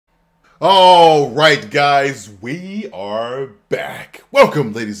All right, guys, we are back.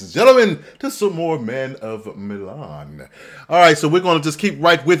 Welcome, ladies and gentlemen, to some more Man of Medan. All right, so we're going to just keep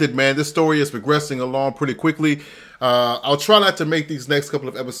right with it, man. This story is progressing along pretty quickly. I'll try not to make these next couple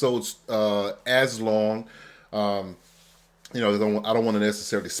of episodes as long. I don't want to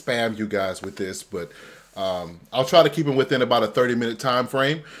necessarily spam you guys with this, but I'll try to keep them within about a 30-minute time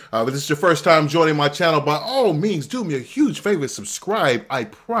frame. If this is your first time joining my channel, by all means, do me a huge favor, subscribe. I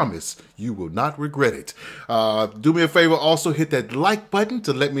promise you will not regret it. Do me a favor, also hit that like button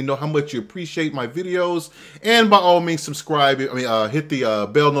to let me know how much you appreciate my videos. And by all means, subscribe. Hit the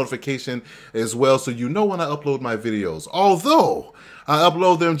bell notification as well so you know when I upload my videos. Although I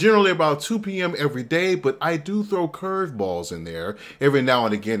upload them generally about 2 p.m. every day, but I do throw curveballs in there every now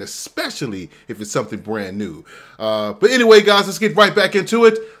and again, especially if it's something brand new. But anyway, guys, let's get right back into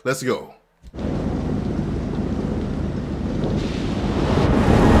it. Let's go.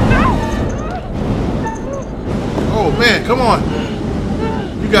 Oh, man, come on.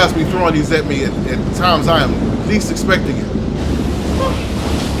 You guys be throwing these at me at times I am least expecting it.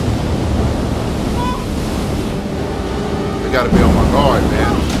 I gotta be on my guard,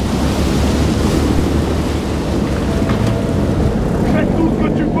 man.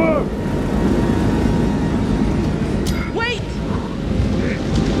 Wait!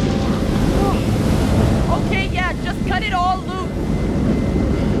 Okay, yeah, just cut it all loose.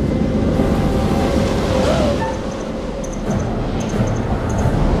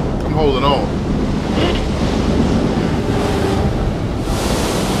 I'm holding on.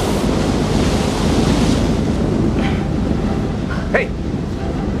 Hey!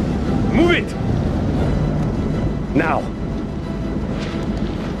 Move it! Now!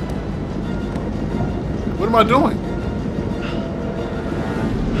 What am I doing?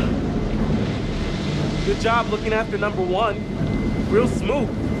 Good job looking after number one. Real smooth.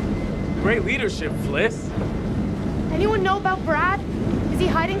 Great leadership, Fliss. Anyone know about Brad? Is he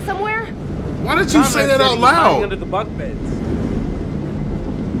hiding somewhere? Why did you say that out loud? Under the bunk beds.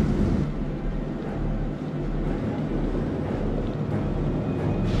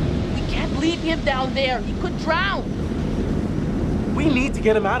 Leave him down there. He could drown. We need to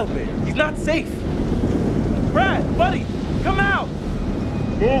get him out of there. He's not safe. Brad, buddy, come out!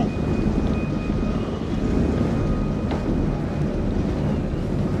 Move!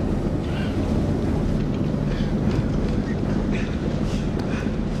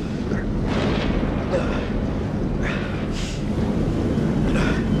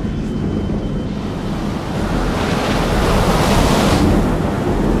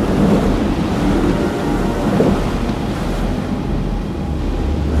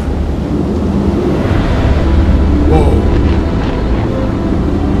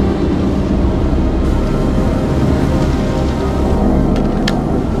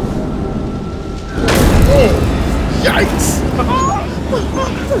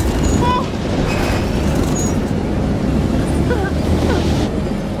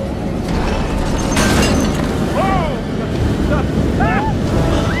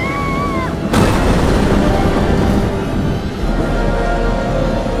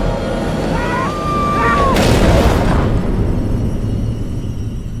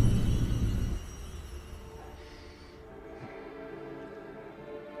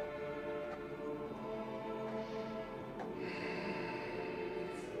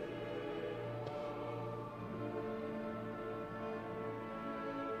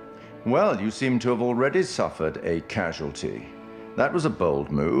 Well, you seem to have already suffered a casualty. That was a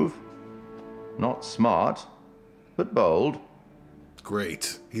bold move. Not smart, but bold.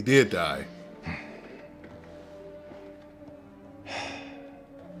 Great. He did die.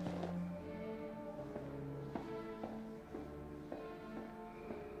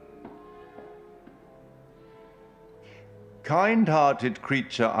 Kind-hearted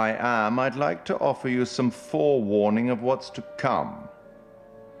creature I am, I'd like to offer you some forewarning of what's to come.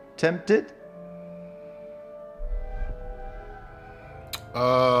 Tempted?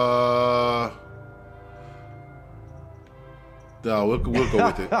 No, we'll go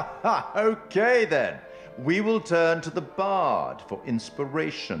with it. Okay, then. We will turn to the Bard for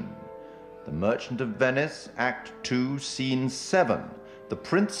inspiration. The Merchant of Venice, Act 2, Scene 7. The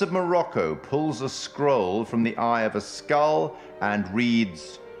Prince of Morocco pulls a scroll from the eye of a skull and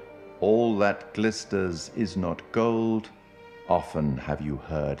reads, "All that glisters is not gold. Often have you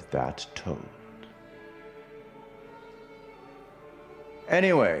heard that told."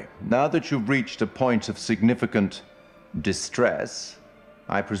 Anyway, now that you've reached a point of significant distress,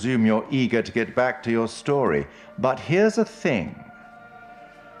 I presume you're eager to get back to your story. But here's a thing.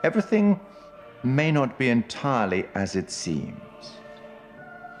 Everything may not be entirely as it seems.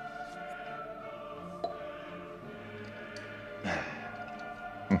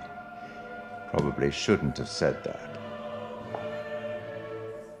 probably shouldn't have said that.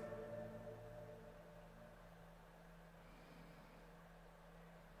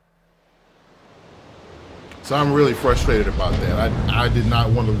 So I'm really frustrated about that. I did not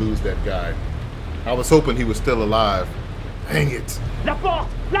want to lose that guy. I was hoping he was still alive. Dang it. La porte!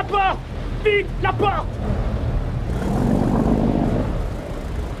 La porte! Vite! La porte!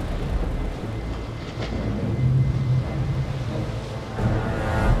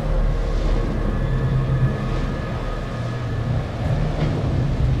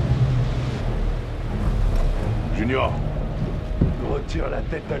 Junior, retire la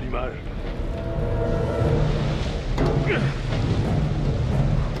tête d'allumage.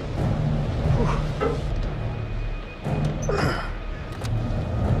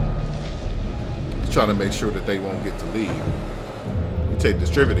 Trying to make sure that they won't get to leave. You take the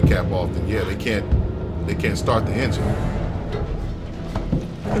distributor cap off, then yeah, they can't start the engine.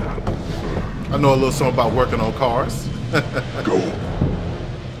 I know a little something about working on cars. Go.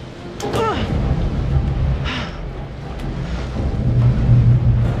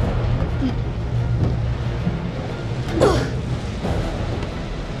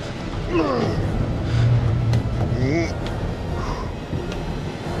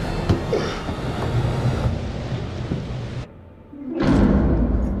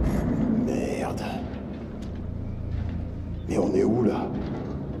 Mais on est où là?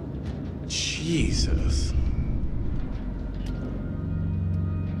 Jesus.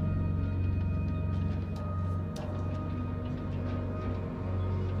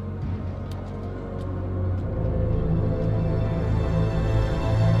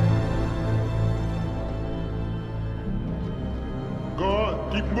 Go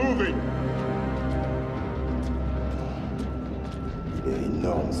on, keep moving. Il est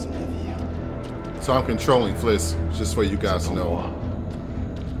énorme ce navire. So I'm controlling Fliss, just for you guys to know.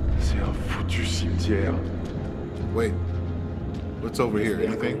 C'est un foutu cimetière. Wait, what's over here?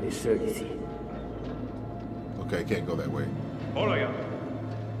 Anything? Il est seul ici. Okay, I can't go that way. Oh là, regarde.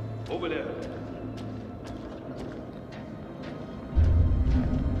 Over there.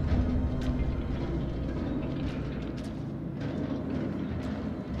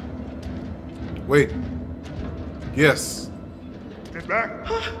 Wait. Yes. Get back.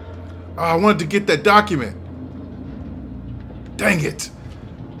 Oh, I wanted to get that document. Dang it.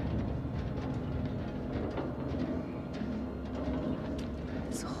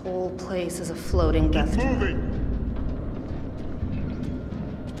 This whole place is a floating death trap. Moving.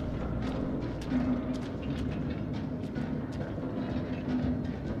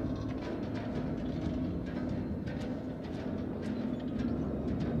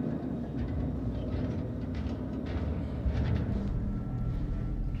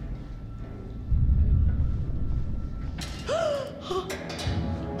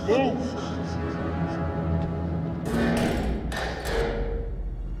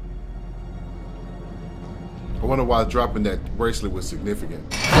 I wonder why dropping that bracelet was significant.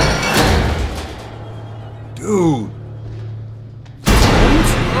 Dude.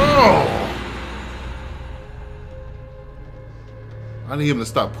 Oh. I need him to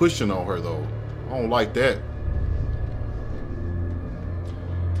stop pushing on her though. I don't like that.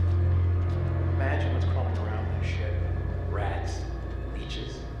 Imagine what's crawling around that ship. Rats,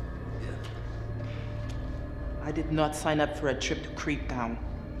 leeches. I did not sign up for a trip to Creektown.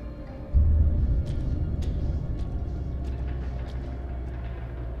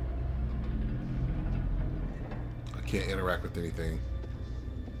 Can't interact with anything.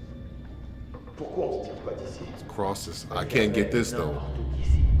 Pourquoi on se tire pas d'ici? Crosses. I can't get this though.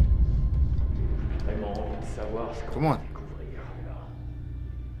 Vraiment envie de savoir ce qu'on Come on. va découvrir.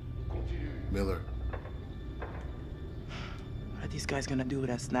 Miller. What are these guys gonna do with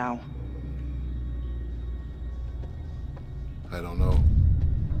us now? I don't know.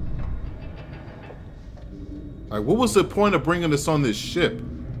 Like, what was the point of bringing us on this ship?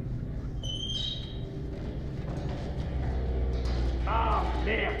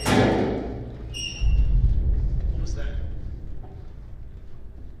 What was that?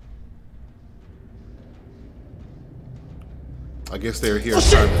 I guess they're here in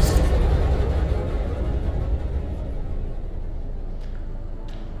service.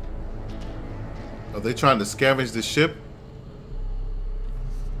 Are they trying to scavenge the ship?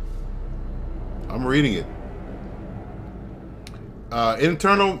 I'm reading it.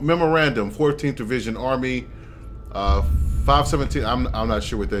 Internal memorandum, 14th Division Army, 517. I'm not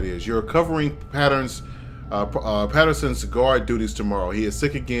sure what that is. You're covering Patterson's guard duties tomorrow. He is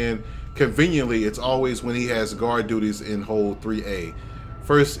sick again. Conveniently, it's always when he has guard duties in hold 3A.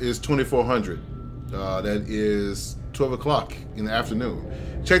 First is 2400. That is 12 o'clock in the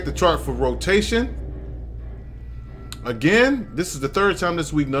afternoon. Check the chart for rotation. Again, this is the third time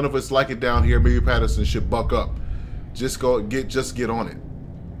this week. None of us like it down here. Maybe Patterson should buck up. Just get on it.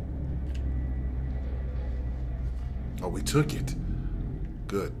 Oh, we took it.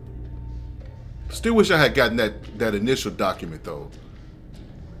 Good. Still wish I had gotten that initial document though.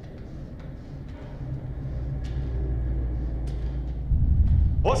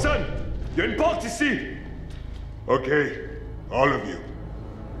 Hassan, il y a une porte ici. Okay, all of you,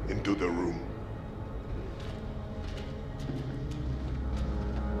 into the room.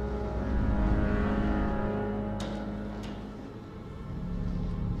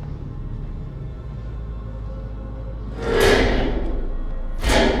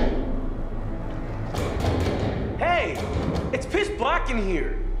 Hey, it's pitch black in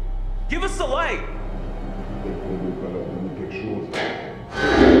here. Give us the light.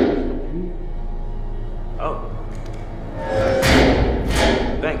 Oh.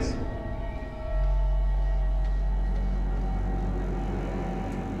 Thanks.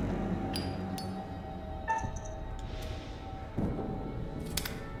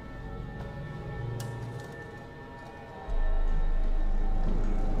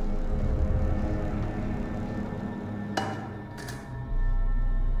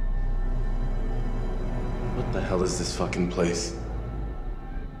 What the hell is this fucking place?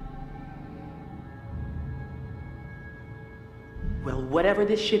 Well, whatever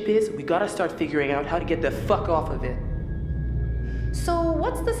this ship is, we gotta start figuring out how to get the fuck off of it. So,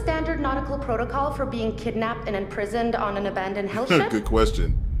 what's the standard nautical protocol for being kidnapped and imprisoned on an abandoned hell ship? Good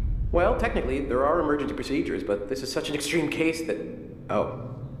question. Well, technically, there are emergency procedures, but this is such an extreme case that... Oh,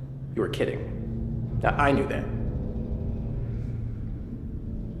 you were kidding. I knew that.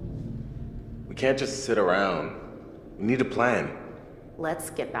 We can't just sit around. We need a plan. Let's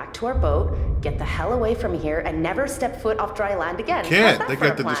get back to our boat, get the hell away from here, and never step foot off dry land again. Can't. How's that They for a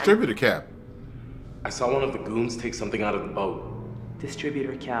got the plan? distributor cap. I saw one of the goons take something out of the boat.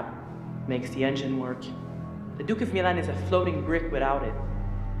 Distributor cap makes the engine work. The Duke of Milan is a floating brick without it.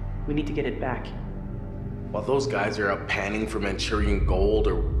 We need to get it back. While those guys are out panning for Manchurian gold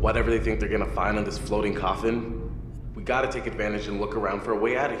or whatever they think they're gonna find on this floating coffin, we gotta take advantage and look around for a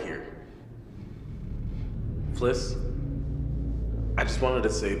way out of here. Fliss, I just wanted to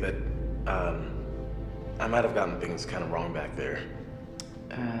say that, I might have gotten things kind of wrong back there.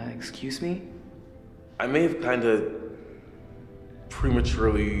 Excuse me? I may have kind of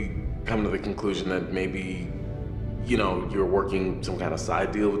prematurely come to the conclusion that maybe, you know, you're working some kind of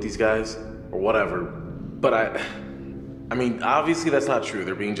side deal with these guys, or whatever. But I mean, obviously that's not true.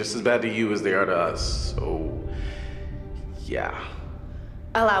 They're being just as bad to you as they are to us, so, yeah.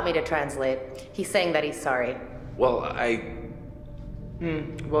 Allow me to translate. He's saying that he's sorry. Well,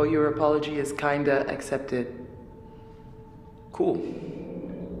 Well, your apology is kinda accepted. Cool.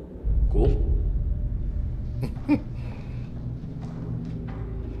 Cool.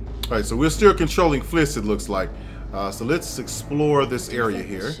 Alright, so we're still controlling Fliss, it looks like. So let's explore this area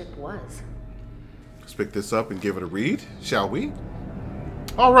here. The ship was. Let's pick this up and give it a read, shall we?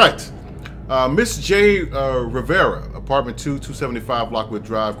 Alright. Miss J. Rivera, apartment 2, 275 Lockwood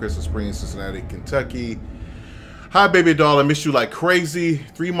Drive, Crystal Springs, Cincinnati, Kentucky. Hi, baby doll. I miss you like crazy.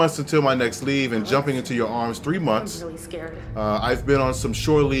 3 months until my next leave and jumping into your arms. 3 months. I'm really scared. I've been on some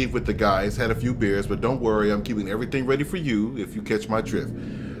shore leave with the guys, had a few beers, but don't worry, I'm keeping everything ready for you if you catch my drift.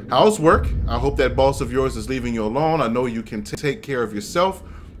 How's work? I hope that boss of yours is leaving you alone. I know you can take care of yourself,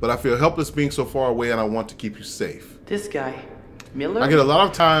 but I feel helpless being so far away and I want to keep you safe. This guy, Miller? I get a lot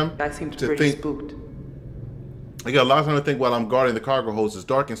of time Guy seems to pretty think. spooked. I get a lot of time to think while I'm guarding the cargo holds. It's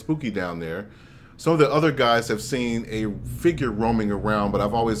dark and spooky down there. Some of the other guys have seen a figure roaming around, but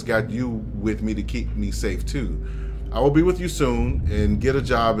I've always got you with me to keep me safe too. I will be with you soon and get a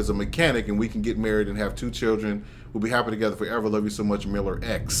job as a mechanic, and we can get married and have 2 children. We'll be happy together forever. Love you so much, Miller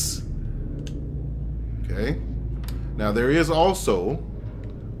X. Okay. Now there is also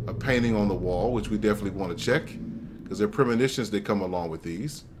a painting on the wall, which we definitely want to check, because there are premonitions that come along with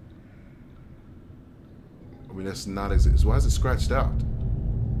these. I mean, that's not exist. Why is it scratched out?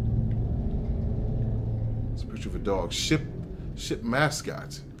 It's a picture of a dog. Ship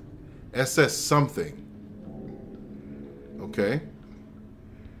mascot. SS something. Okay.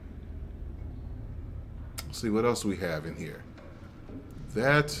 Let's see what else we have in here.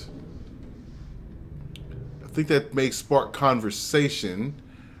 I think that may spark conversation.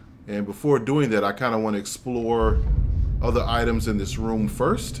 And before doing that, I kind of want to explore other items in this room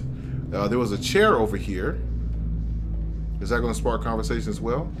first. There was a chair over here. Is that going to spark conversation as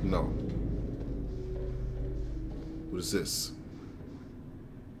well? No. What is this?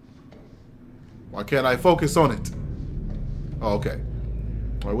 Why can't I focus on it? Oh, okay.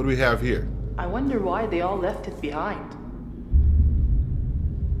 All right, what do we have here? I wonder why they all left it behind.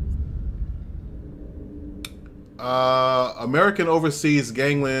 American overseas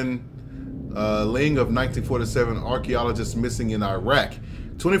gangland Ling of 1947 archaeologists missing in Iraq.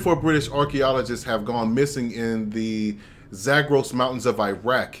 24 British archaeologists have gone missing in the Zagros Mountains of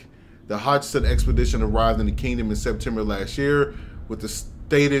Iraq. The Hodgson expedition arrived in the kingdom in September last year with the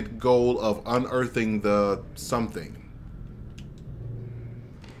stated goal of unearthing the something.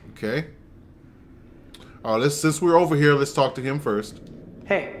 Okay. All right, since we're over here, let's talk to him first.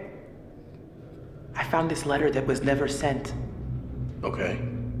 Hey, I found this letter that was never sent. Okay.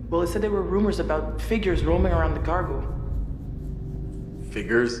 Well, it said there were rumors about figures roaming around the cargo.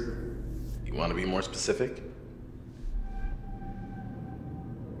 Figures? You want to be more specific?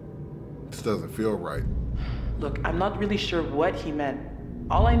 This doesn't feel right. Look, I'm not really sure what he meant.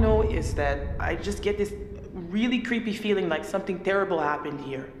 All I know is that I just get this really creepy feeling like something terrible happened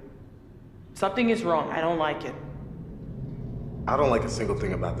here. Something is wrong. I don't like it. I don't like a single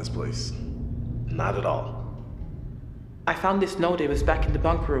thing about this place. Not at all. I found this note. It was back in the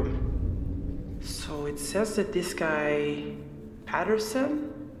bunk room. So it says that this guy,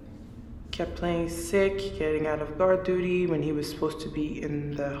 Patterson, kept playing sick, getting out of guard duty when he was supposed to be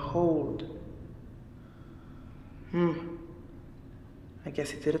in the hold. I guess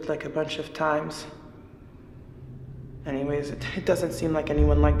he did it like a bunch of times. Anyways, it doesn't seem like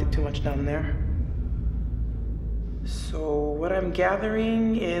anyone liked it too much down there. So what I'm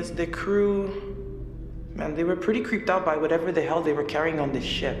gathering is the crew, man, they were pretty creeped out by whatever the hell they were carrying on this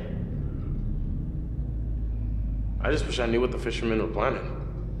ship. I just wish I knew what the fishermen were planning.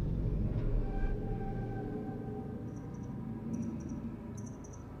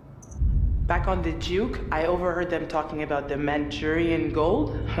 Back on the Juke, I overheard them talking about the Manchurian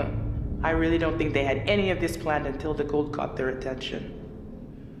gold. I really don't think they had any of this planned until the gold caught their attention.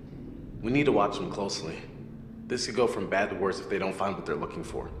 We need to watch them closely. This could go from bad to worse if they don't find what they're looking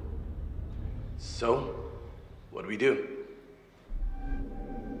for. So, what do we do?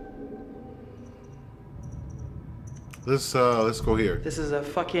 Let's go here. This is a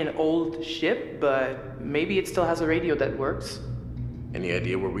fucking old ship, but maybe it still has a radio that works. Any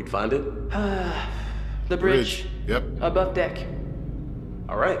idea where we'd find it? The bridge. Yep. Above deck.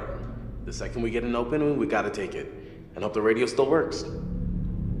 All right. The second we get an opening, we gotta take it. And hope the radio still works.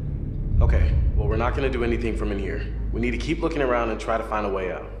 Okay, well, we're not gonna do anything from in here. We need to keep looking around and try to find a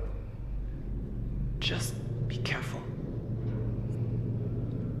way out. Just be careful.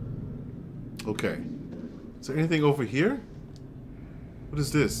 Okay. Is there anything over here? What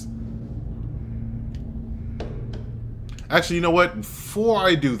is this? Actually, you know what? Before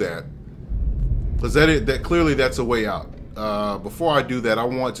I do that, because that clearly that's a way out. Before I do that, I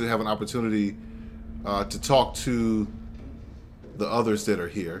want to have an opportunity to talk to the others that are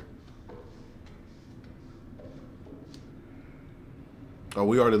here. Oh,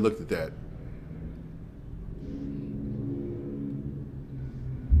 we already looked at that.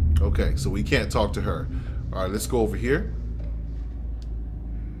 Okay, so we can't talk to her. All right, let's go over here.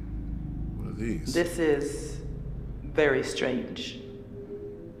 What are these? This is very strange.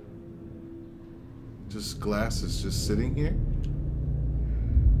 Just glasses just sitting here?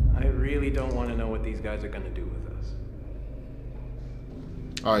 I really don't want to know what these guys are going to do with us.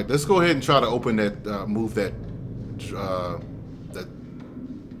 All right, let's go ahead and try to open that, move that, that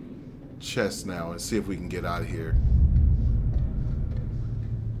chest now and see if we can get out of here.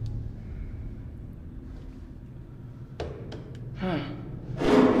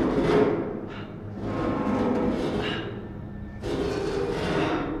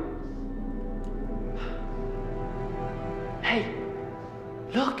 Hey,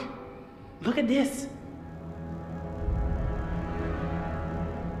 look! Look at this!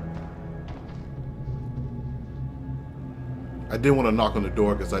 I didn't want to knock on the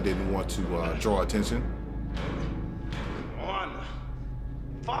door because I didn't want to draw attention. Come on.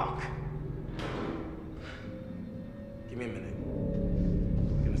 Fuck. Give me a minute.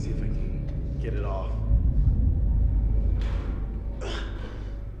 I'm gonna see if I can get it off.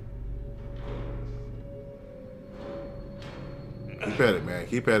 Keep at it, man.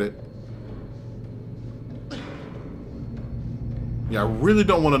 Keep at it. Yeah, I really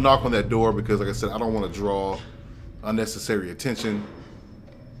don't want to knock on that door because, like I said, I don't want to draw unnecessary attention.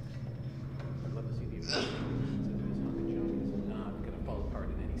 I'd love to see the evidence. This hunk of junk is not going to fall apart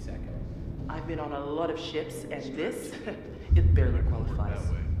in any second. I've been on a lot of ships, and this, it barely qualifies.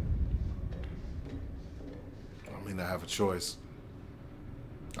 I mean, I have a choice.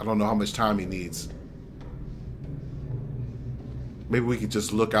 I don't know how much time he needs. Maybe we could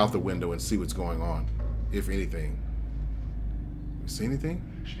just look out the window and see what's going on, if anything. You see anything?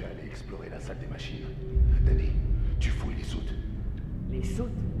 Je vais aller explorer la salle des machines. Danny, tu fouilles les soutes. Les soutes?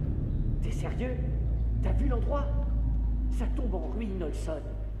 T'es sérieux? T'as vu l'endroit? Ça tombe en ruine, Olson.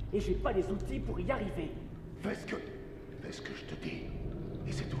 Et j'ai pas les outils pour y arriver. Fais ce que je te dis.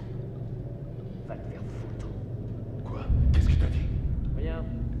 Et c'est tout. Va te faire foutre. Quoi? Qu'est-ce qu'il t'a dit? Rien.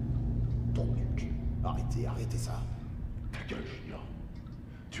 Trou du cul. Arrêtez ça. Ta gueule, Junior.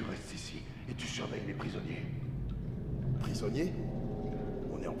 Tu restes ici et tu surveilles les prisonniers. Prisonnier?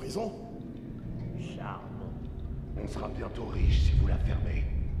 On est en prison? Charmant. On sera bientôt riche si vous la fermez.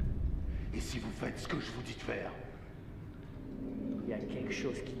 Et si vous faites ce que je vous dis de faire. Il y a quelque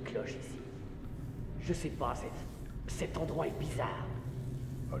chose qui cloche ici. Je sais pas, cet endroit est bizarre.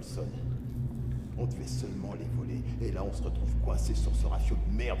 Olson, on devait seulement les voler. Et là, on se retrouve coincé sur ce rafio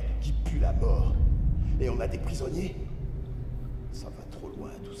de merde qui pue la mort. Et on a des prisonniers? Ça va trop loin,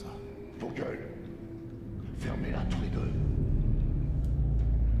 tout ça. Vos gueules. Fermez-la tous les deux.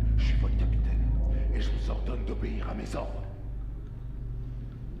 Je suis votre capitaine. Et je vous ordonne d'obéir à mes ordres.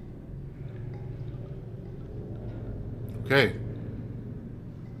 Okay.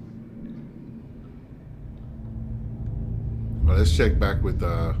 Well, let's check back with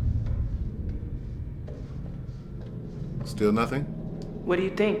still nothing? What do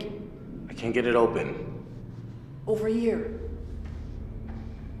you think? I can't get it open. Over here.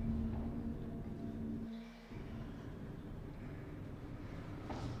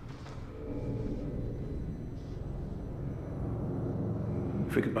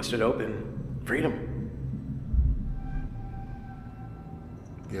 If we could bust it open, freedom.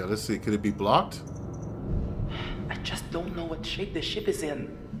 Yeah, let's see. Could it be blocked? I just don't know what shape the ship is in.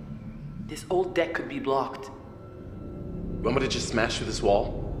 This old deck could be blocked. You want me to just smash through this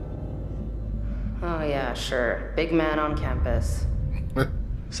wall? Oh yeah, sure. Big man on campus.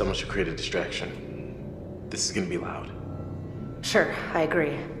 Someone should create a distraction. This is gonna be loud. Sure, I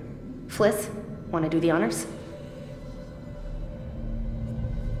agree. Fliss, want to do the honors?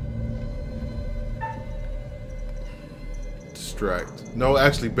 Distract. No,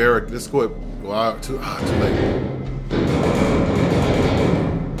 actually, Barrack. Let's go. Wow, too late.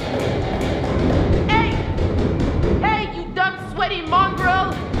 Hey, you dumb sweaty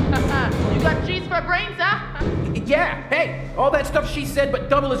mongrel! You got cheese for brains, huh? Yeah, hey, all that stuff she said, but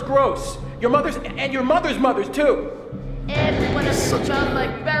double as gross. Your mother's, and your mother's too. Everyone of you smells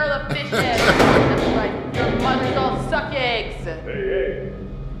like barrel of fish head. That's right, your mothers all suck eggs. Hey.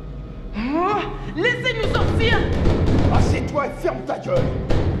 Huh? Listen, you sorcier! Assieds-toi et ferme ta gueule!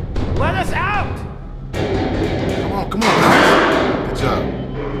 Let us out! Come on, guys. Good job.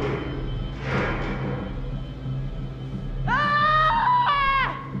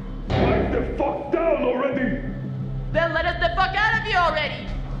 Ah! Pipe the fuck down already! Then let us the fuck out of here already!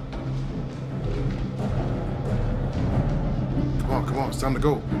 Come on, it's time to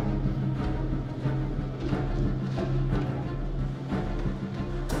go.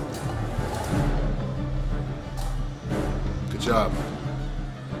 Good job.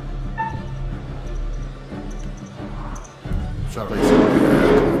 Try to raise it.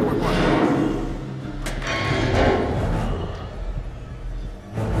 Come on.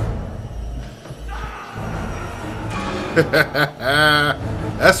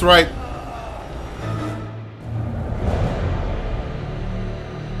 That's right.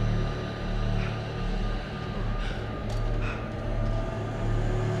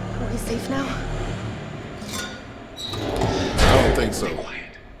 Are we safe now? I don't think so. Be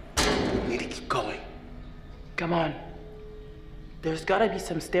quiet. We need to keep going. Come on. There's gotta be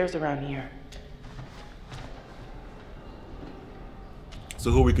some stairs around here. So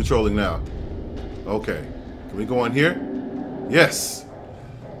who are we controlling now? Okay. Can we go on here? Yes.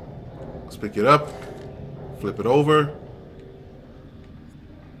 Let's pick it up. Flip it over.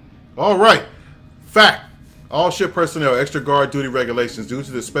 All right. Fact. All ship personnel, extra guard duty regulations. Due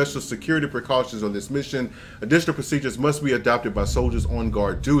to the special security precautions on this mission, additional procedures must be adopted by soldiers on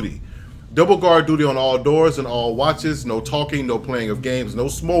guard duty. Double guard duty on all doors and all watches. No talking, no playing of games, no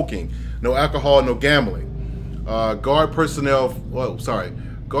smoking, no alcohol, no gambling. Guard personnel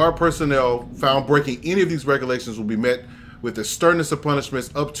found breaking any of these regulations will be met with the sternest of punishments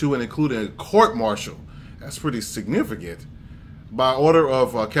up to and including a court-martial. That's pretty significant. By order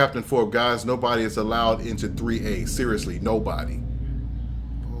of Captain Forbes, guys, nobody is allowed into 3A. Seriously, nobody.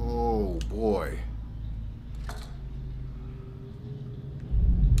 Oh, boy.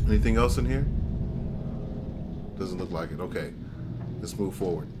 Anything else in here? Doesn't look like it. Okay. Let's move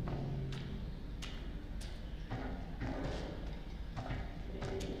forward.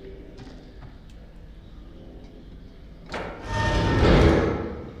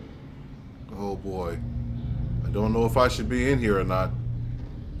 boy. I don't know if I should be in here or not.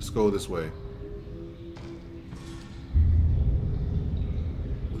 Let's go this way.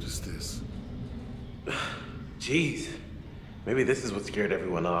 What is this? Jeez. Maybe this is what scared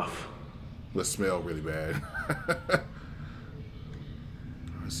everyone off. Must smell really bad.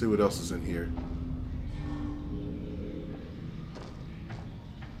 Let's see what else is in here.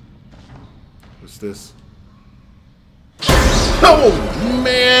 What's this? Oh,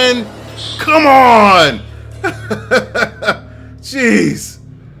 man! Come on! Jeez!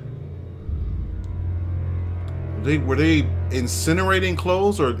 Were they incinerating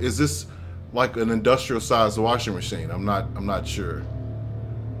clothes, or is this like an industrial-sized washing machine? I'm not sure.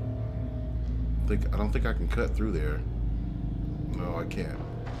 I don't think I can cut through there. No, I can't.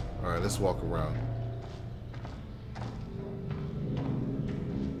 All right, let's walk around.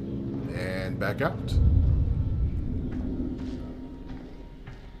 And back out.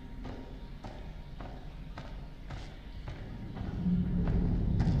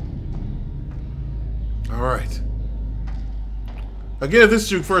 All right. Again, if this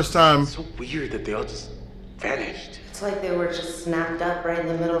is your first time... It's so weird that they all just vanished. It's like they were just snapped up right in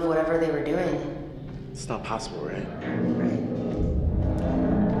the middle of whatever they were doing. It's not possible, right? Right.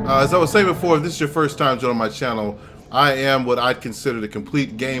 As I was saying before, if this is your first time joining my channel, I am what I'd consider the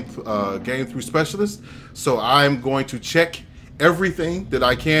complete game through specialist. So I'm going to check everything that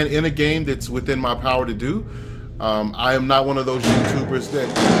I can in a game that's within my power to do. I am not one of those YouTubers that...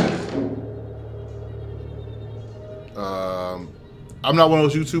 I'm not one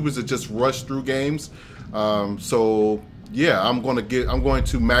of those YouTubers that just rush through games. So yeah, I'm going to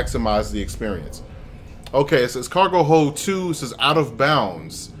maximize the experience. Okay, it says cargo hold 2. It says out of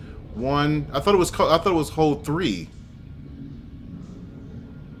bounds 1. I thought it was hold 3.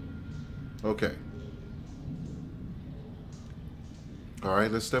 Okay. All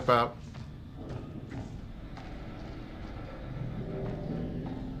right, let's step out.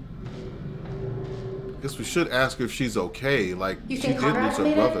 Guess we should ask her if she's okay. Like, she did lose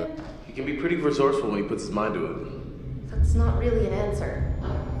her brother. He can be pretty resourceful when he puts his mind to it. That's not really an answer.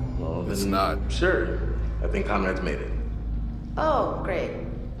 Well, it's not. Sure. I think Conrad's made it. Oh, great.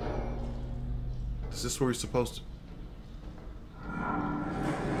 Is this where we're supposed to?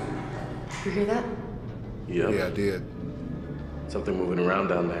 You hear that? Yep. Yeah, I did. Something moving around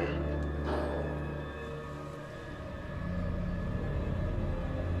down there.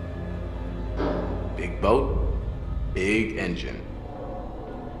 Big boat, big engine.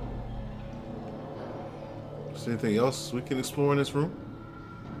 Is there anything else we can explore in this room?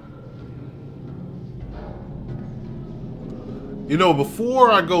 You know,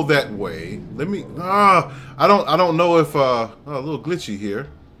 before I go that way, let me. I don't know if a little glitchy here.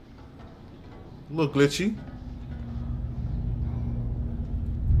 A little glitchy.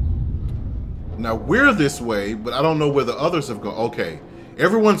 Now we're this way, but I don't know where the others have gone. Okay,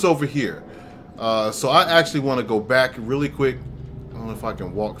 everyone's over here. So I actually want to go back really quick. I don't know if I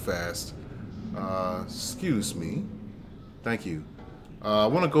can walk fast. Excuse me. Thank you. I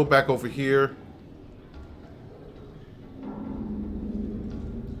want to go back over here.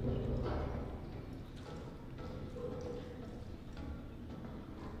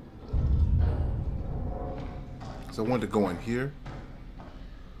 So I wanted to go in here.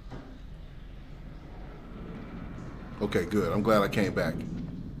 Okay, good. I'm glad I came back.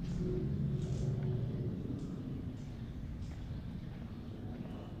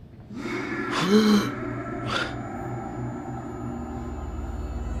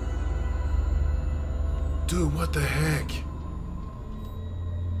 Dude, what the heck?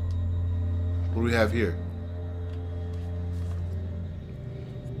 What do we have here?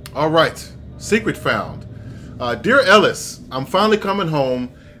 All right, secret found. Dear Ellis, I'm finally coming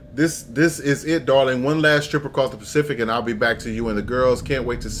home. This is it, darling. One last trip across the Pacific and I'll be back to you and the girls. Can't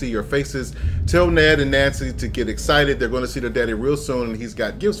wait to see your faces. Tell Ned and Nancy to get excited. They're going to see their daddy real soon and he's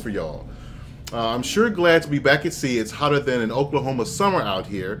got gifts for y'all. I'm sure glad to be back at sea. It's hotter than an Oklahoma summer out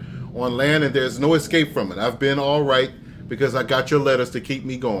here on land and there's no escape from it. I've been all right because I got your letters to keep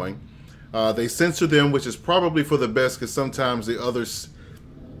me going. They censor them, which is probably for the best because sometimes the others,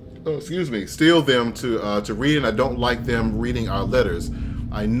 steal them to read, and I don't like them reading our letters.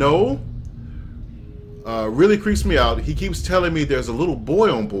 I know, really creeps me out. He keeps telling me there's a little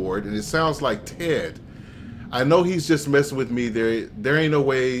boy on board, and it sounds like Ted. I know he's just messing with me. There ain't no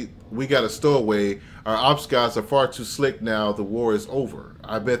way. We got a stowaway. Our ops guys are far too slick now. The war is over.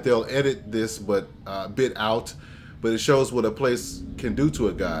 I bet they'll edit this bit out, but it shows what a place can do to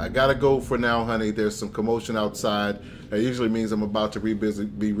a guy. I gotta go for now, honey. There's some commotion outside. That usually means I'm about to be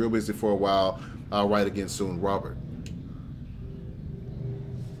real busy for a while. I'll write again soon, Robert.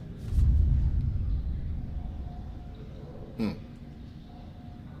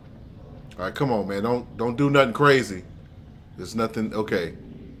 All right, come on, man. Don't do nothing crazy. There's nothing. Okay.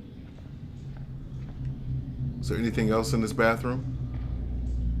 Is there anything else in this bathroom?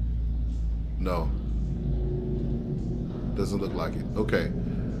 No. Doesn't look like it. Okay.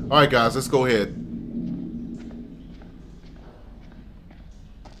 All right, guys, let's go ahead.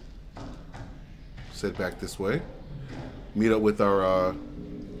 Sit back this way. Meet up with our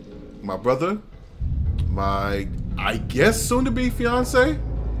my brother, my I guess soon-to-be fiance,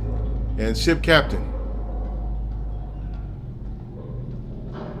 and ship captain.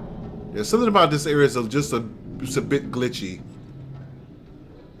 There's something about this area is just it's a bit glitchy.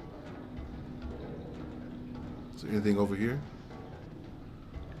 Is there anything over here?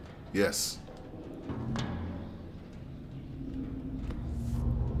 Yes.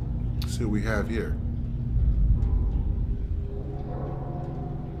 Let's see what we have here.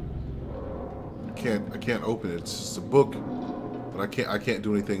 I can't open it. It's just a book, but I can't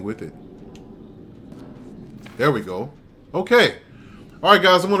do anything with it. There we go. Okay. All right,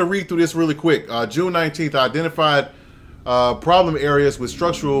 guys, I'm going to read through this really quick. June 19th, I identified problem areas with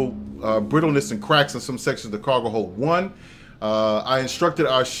structural brittleness and cracks in some sections of the cargo hold 1. I instructed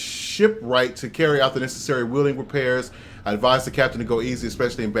our shipwright to carry out the necessary wheeling repairs. I advised the captain to go easy,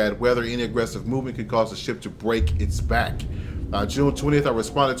 especially in bad weather. Any aggressive movement could cause the ship to break its back. June 20th, I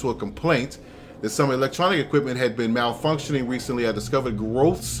responded to a complaint that some electronic equipment had been malfunctioning recently. I discovered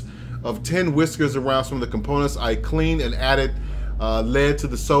growths of 10 whiskers around some of the components. I cleaned and added lead to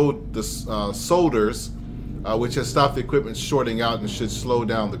the solders, which has stopped the equipment shorting out and should slow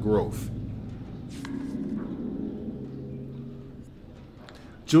down the growth.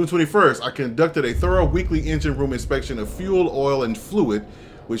 June 21st, I conducted a thorough weekly engine room inspection of fuel, oil, and fluid,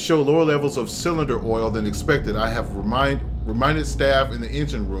 which show lower levels of cylinder oil than expected. I have reminded staff in the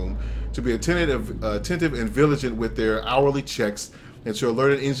engine room to be attentive and vigilant with their hourly checks and to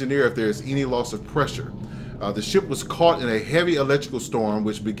alert an engineer if there is any loss of pressure. The ship was caught in a heavy electrical storm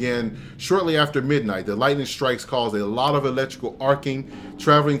which began shortly after midnight. The lightning strikes caused a lot of electrical arcing,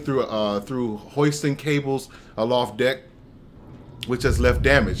 traveling through hoisting cables aloft deck, which has left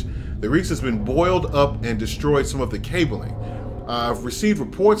damage. The reef has been boiled up and destroyed some of the cabling. I've received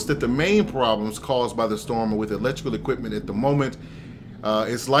reports that the main problems caused by the storm are with electrical equipment at the moment.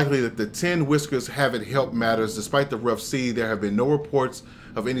 It's likely that the 10 whiskers haven't helped matters. Despite the rough sea, there have been no reports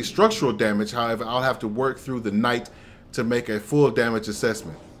of any structural damage. However, I'll have to work through the night to make a full damage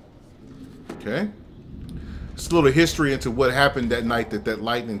assessment. Okay. Just a little history into what happened that night that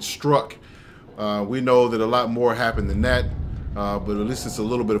lightning struck. We know that a lot more happened than that, but at least it's a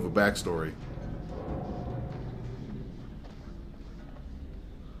little bit of a backstory.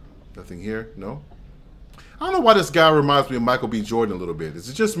 Nothing here? No? I don't know why this guy reminds me of Michael B. Jordan a little bit. Is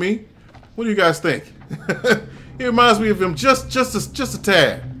it just me? What do you guys think? He reminds me of him just a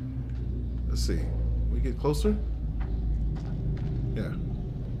tad. Let's see. Can we get closer? Yeah.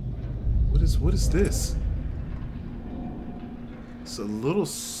 What is this? It's a little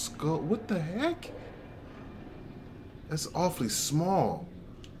skull. What the heck? That's awfully small.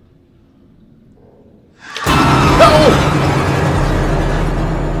 No!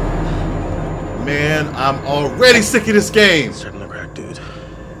 Man, I'm already sick of this game. Starting to crack, dude.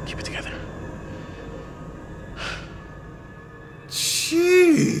 Keep it together.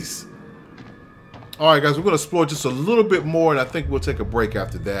 Jeez. All right, guys, we're going to explore just a little bit more, and I think we'll take a break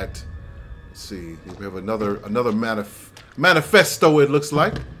after that. Let's see. We have another manifesto, it looks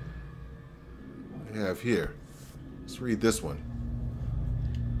like. What do we have here? Let's read this one.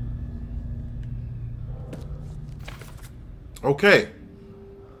 Okay.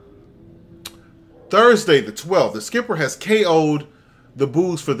 Thursday the 12th, the skipper has KO'd the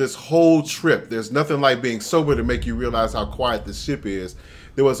booze for this whole trip. There's nothing like being sober to make you realize how quiet this ship is.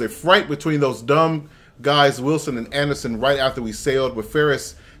 There was a fight between those dumb guys, Wilson and Anderson, right after we sailed, but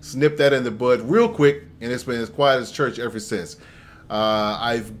Ferris snipped that in the bud real quick, and it's been as quiet as church ever since.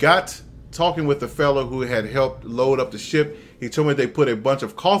 I've got talking with the fellow who had helped load up the ship. He told me they put a bunch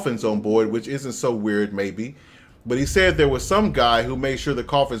of coffins on board, which isn't so weird, maybe. But he said there was some guy who made sure the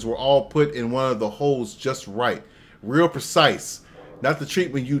coffins were all put in one of the holes just right. Real precise. Not the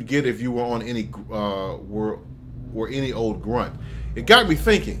treatment you'd get if you were on any were any old grunt. It got me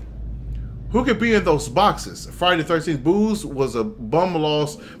thinking, who could be in those boxes? Friday the 13th, booze was a bum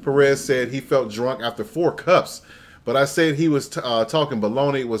loss. Perez said he felt drunk after 4 cups. But I said he was talking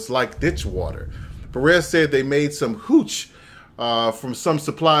baloney. It was like ditch water. Perez said they made some hooch from some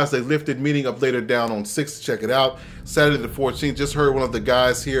supplies they lifted. Meeting up later down on 6th. Check it out. Saturday the 14th. Just heard one of the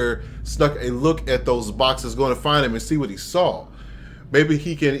guys here snuck a look at those boxes. Going to find him and see what he saw. Maybe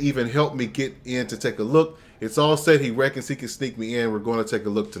he can even help me get in to take a look. It's all set. He reckons he can sneak me in. We're going to take a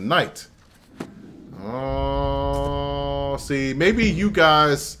look tonight. Oh, see, maybe you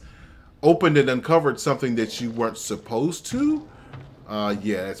guys opened and uncovered something that you weren't supposed to.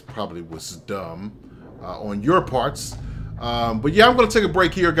 Yeah, it probably was dumb on your parts. But yeah, I'm going to take a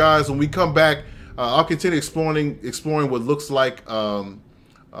break here, guys. When we come back, I'll continue exploring what looks like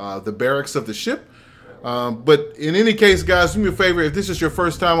the barracks of the ship. But in any case, guys, do me a favor. If this is your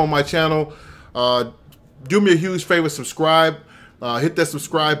first time on my channel, do me a huge favor, subscribe. Hit that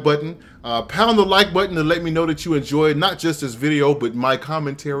subscribe button. Pound the like button to let me know that you enjoyed not just this video, but my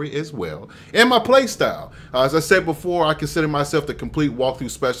commentary as well. And my play style. As I said before, I consider myself the complete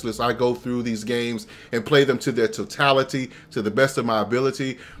walkthrough specialist. I go through these games and play them to their totality, to the best of my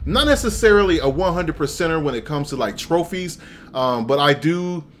ability. Not necessarily a 100%er when it comes to like trophies, but I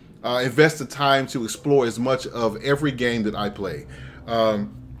do invest the time to explore as much of every game that I play.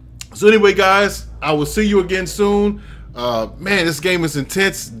 So anyway, guys, I will see you again soon. Man, this game is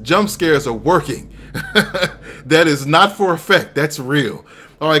intense. Jump scares are working. That is not for effect. That's real.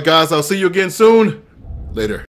 All right, guys, I'll see you again soon. Later.